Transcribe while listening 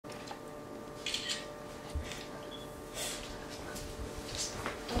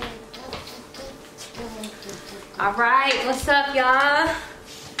All right, what's up, y'all?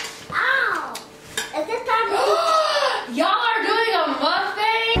 Ow! Is this time to Y'all are doing a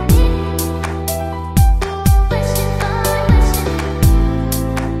mukbang?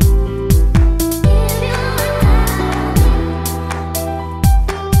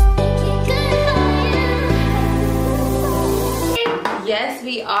 Yes,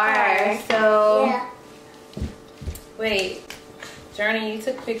 we are. So, yeah. Wait, Journey, you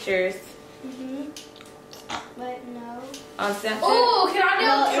took pictures But no. on Snapchat? Oh, can I do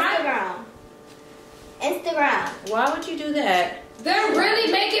Instagram. Why would you do that? They're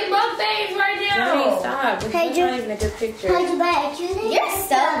really making mukbangs right Journey, now. stop. This Hey, is not even a good picture. You're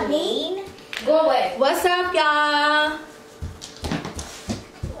so mean. Go away. What's up, y'all?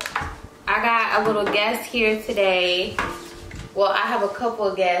 I got a little guest here today. Well, I have a couple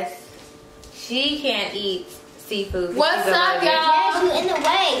of guests. She can't eat seafood. What's She's up, allergic. y'all? Yes, you in the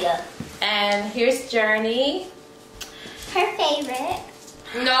way. And here's Journey. Her favorite.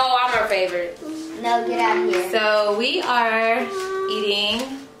 No, I'm her favorite. No, get out of here. So we are eating.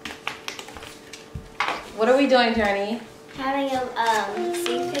 What are we doing, Journey? Having a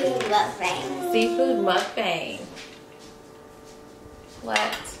seafood mukbang. Seafood mukbang.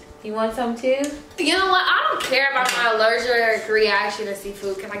 What? You want some too? You know what? I don't care about my allergic reaction to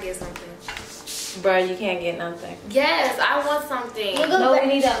seafood. Can I get something? Bro, you can't get nothing. Yes, I want something. No, we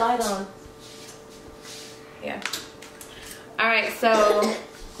need that light on. Yeah. All right, so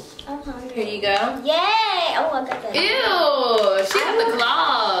I'm hungry. here you go. Yay! Oh, I got that. Ew, she got the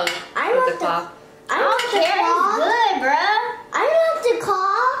claw. I With want the cloth. I don't care. It's good, bruh. I want the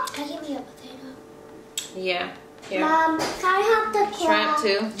claw. Can you give me a potato? Yeah. Here. Mom, can I have the claw?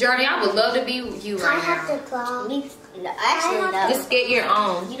 Shrimp too. Journey, I would love to be you Can I right have now. the claw? No, actually, no. Just get your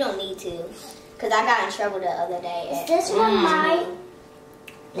own. You don't need to. Because I got in trouble the other day. Is this one mine?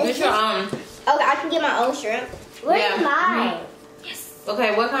 Get your own. Okay, I can get my own shrimp. Where's Yeah. mine? Yes.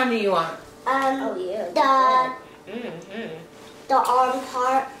 Okay, what kind do you want? Oh, yeah. The arm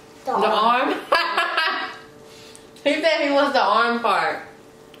part. The arm? He said he wants the arm part.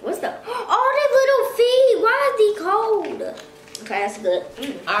 What's the? Oh, the little feet. Why are they cold? Okay, that's good.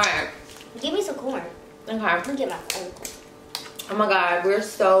 All right. Give me some corn. Okay. Let me get my own corn. Oh my God, we're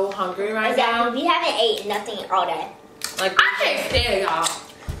so hungry right Exactly. We haven't ate nothing all day. now. Like, I can't stand y'all.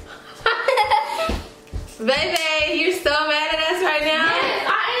 baby, you're so mad at us right now. Yes,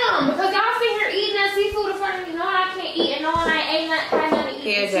 I am. Because y'all sit here eating that seafood in front of me, knowing I can't eat and knowing I ain't had nothing to eat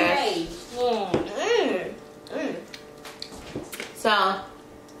Here, for 2 Jess. days. So,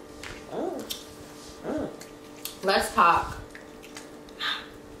 let's talk.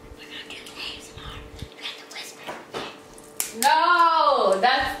 No,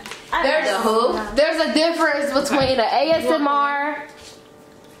 there's a difference between an ASMR.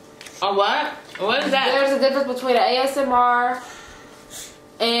 A what? What is that? There's a difference between an ASMR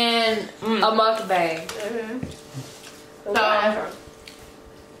and a mukbang. So,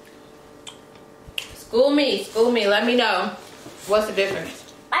 school me. Let me know. What's the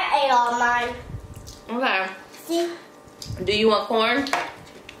difference? I ate all mine. Okay. See? Do you want corn?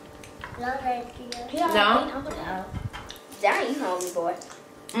 No, thank you. No? Damn, you hungry, boy.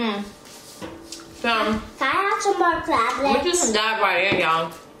 So, Can I have some more crab we legs? just dive right in,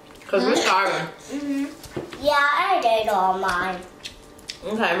 y'all. Because we're starving. Yeah, I ate all mine.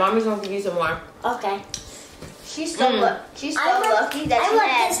 Okay, mommy's gonna give you some more. Okay. She's so lucky that I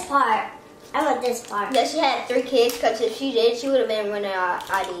want this part. I want this part. that she had 3 kids, because if she did, she would have been running out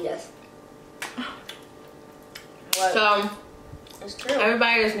Adidas. So, It's true.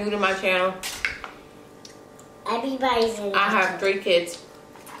 everybody that's new to my channel, Everybody's in I have 3 kids.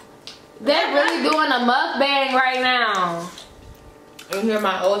 They're really doing a mukbang right now. And here's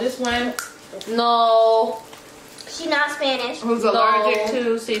my oldest one, No. She's not Spanish. who's allergic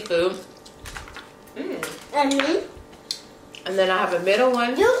to seafood. And then I have a middle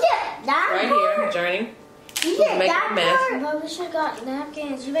one You get that right part? here, Journey. You Who's get making that a mess. part? Well, we should have got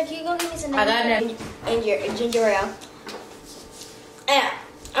napkins. You go give me some I got napkins. And ginger ale.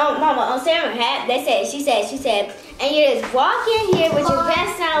 Oh, Mama, on Sarah hat, she said, and you just walk in here with your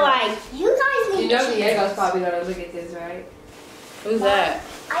vest on like, You guys need to. Diego's probably gonna look at this, right? Who's that?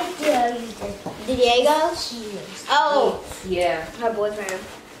 I dare you to. Diego? Cheers. Oh, Yeah. her boyfriend.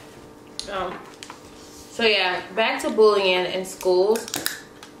 So yeah, back to bullying in schools.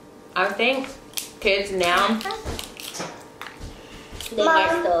 I think kids now, They Mom.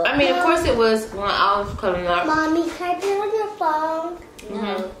 get stuff. I mean, of course it was when I was coming up, Mommy, can I be on your phone?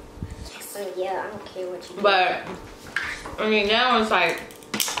 No. Yeah, I don't care what you do. but I mean now it's like,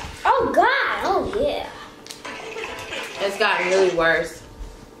 Oh, God. Oh, yeah. it's gotten really worse.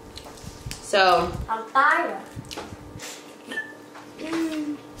 So On fire.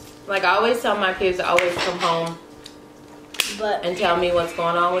 Like I always tell my kids to always come home and tell me what's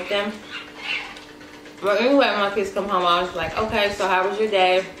going on with them. But anyway, when my kids come home, I was like, okay, so how was your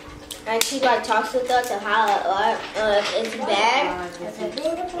day? And she like talks with us and how if it's bad, and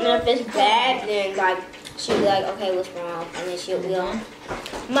if it's bad, then like she'll be like, okay, what's wrong? And then she'll be like,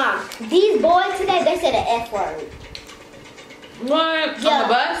 Mom, these boys today, they said an F word. What? Yeah. On the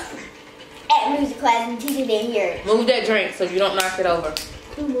bus? At music class, and the teacher didn't hear it. Move that drink so you don't knock it over.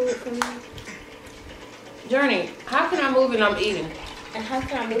 Journey, how can I move it? I'm eating. And how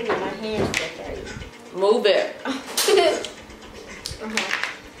can I move it? My hands get dirty. Move it.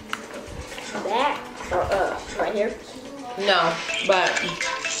 That or right here? No, but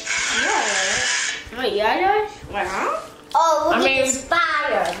Oh yeah. Like, huh? Oh, look I at mean- this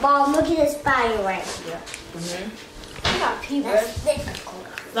fire. Mom, look at this fire right here. I got people. That's difficult.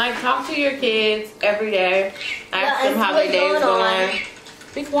 like talk to your kids every day. Ask them how their what's day is going on. going.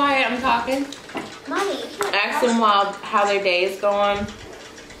 Be quiet, I'm talking. Mommy, you can't Ask them how their day is going.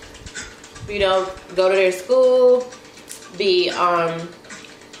 You know, go to their school. Be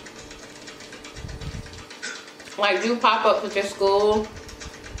like do pop-ups at your school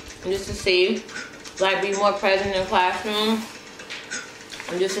just to see, like be more present in the classroom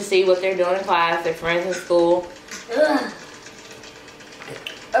and just to see what they're doing in class, their friends in school.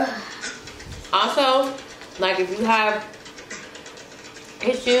 Also, like if you have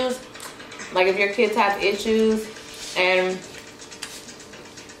issues, like if your kids have issues and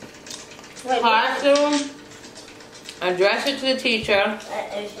classroom, address it to the teacher,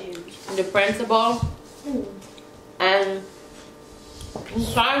 the principal, and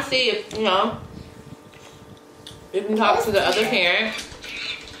try to see if, you know, you can talk to the other parent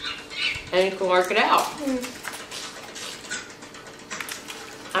and you can work it out.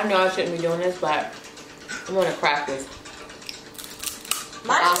 I know I shouldn't be doing this, but I'm gonna crackers.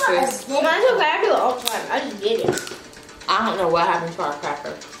 Mine's not as thick. Mine's okay. I do it all the time. I just get it. I don't know what happened to our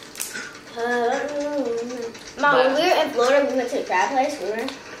cracker. Mom, when we were in Florida, we went to the crab place. We were,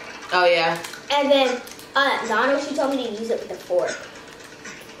 Oh yeah. and then Donna, she told me to use it with a fork.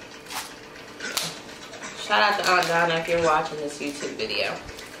 Shout out to Aunt Donna if you're watching this YouTube video.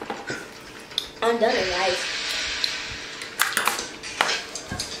 I'm done it, guys.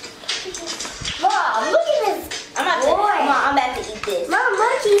 Mom, look at this. I'm about to eat this. Mom,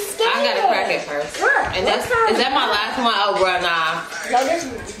 look, he's scared. I gotta crack it first. Look, And that's is that my last one? Oh bro, nah. No, there's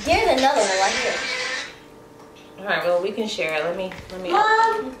another one right here. Alright, well we can share it. Let me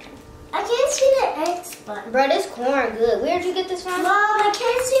Mom, I can't see the X button. Bro, this corn good. Where'd you get this from? Mom, I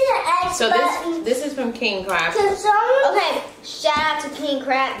can't see the X So button. this is from King Crab. Can someone? Okay, shout out to King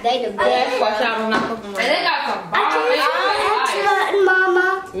Crab. They the best. Watch out, I'm not cooking And they got some I can't see the X button,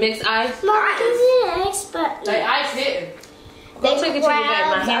 Mama. mixed ice. Mom, I can see the X button. They ice hitting. They Take it to your bed.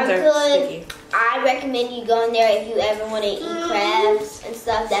 My crabs hands are are good. sticky. I recommend you going there if you ever want to eat crabs and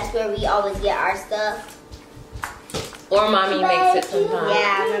stuff. That's where we always get our stuff. Or mommy makes it sometimes.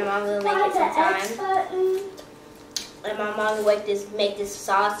 Yeah, my mom will make it the X sometimes. button. And my mom will make this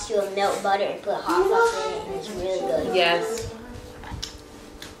sauce. She'll melt butter and put hot sauce in it, and it's really good. Yes.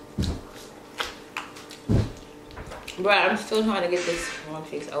 Bro, I'm still trying to get this one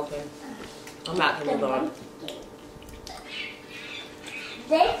piece open. I'm about to move on.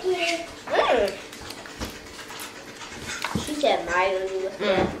 Thank you. She said Mario.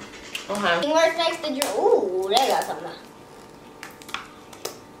 Okay. Teamwork makes the dream. Ooh, they got something.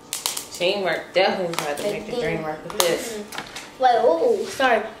 Teamwork definitely tried to make the dream work with this. Wait, ooh,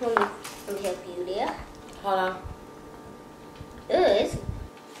 sorry. Let me help you there. Hold on. Ooh, it's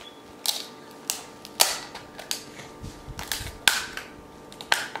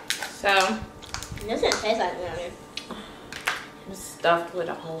So, this doesn't taste like nothing. it's stuffed with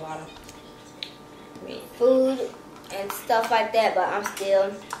a whole lot of meat. Food and stuff like that, but I'm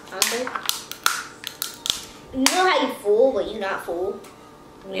still hungry. You know how you full, but you're not full?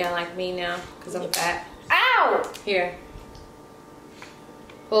 Yeah, like me now, because I'm fat. Ow! Here.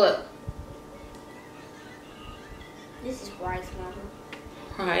 Pull it. This is rice,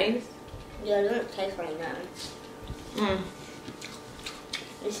 Mama. Rice. Yeah, it doesn't taste like nothing. Mm.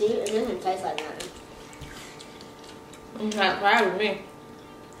 You see, it doesn't taste like nothing. I'm not proud of me.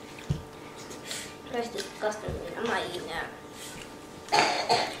 That's disgusting. I'm not eating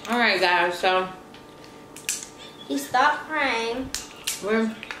that. Alright, guys, so He stopped crying.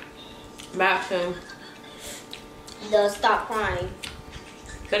 we're about to Stop crying.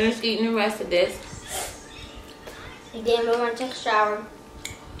 finish eating the rest of this. And then we're going to take a shower.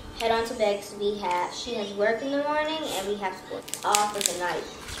 Head on to bed because she has work in the morning and we have school off for the night.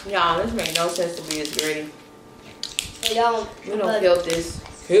 Y'all, this makes no sense to be this gritty. We don't. We don't killed this.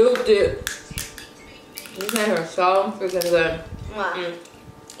 Killed it. These made her so freaking good. Wow.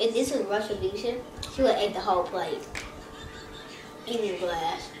 If this was retribution, she would ate the whole plate. Even the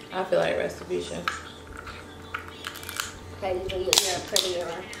glass. I feel like retribution. Okay, you're a prettier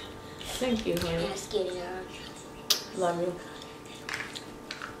one. Thank you, honey. And a skinnier. Love you.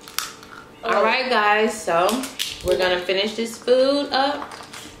 Alright guys, so we're gonna finish this food up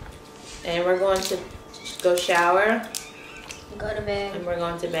and we're going to go shower. Go to bed. And we're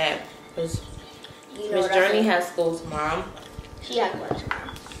going to bed. Because You know Miss what I Journey said? has school tomorrow. She has work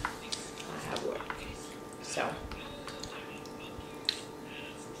tomorrow. I have work. So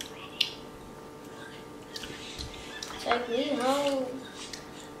Take me home.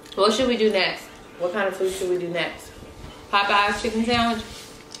 what should we do next? What kind of food should we do next? Popeye's chicken sandwich?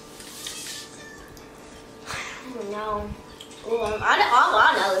 No. Ooh, all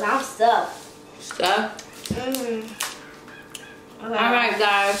I know is I'm stuffed. Stuff? Mm-hmm. Alright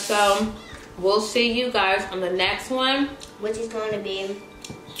guys, so we'll see you guys on the next one. Which is going to be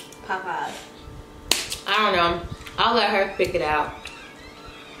Popeyes. I don't know. I'll let her pick it out.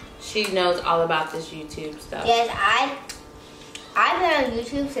 She knows all about this YouTube stuff. Yes, I've been on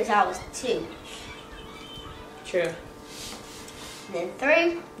YouTube since I was 2. True. Then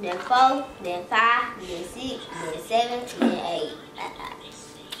 3, then 4, then 5, then 6, then 7, then 8.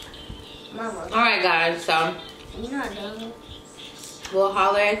 Mama. Alright guys, so You're not done. we'll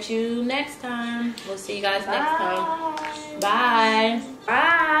holler at you next time. We'll see you guys next time. Bye.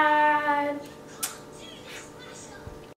 Bye.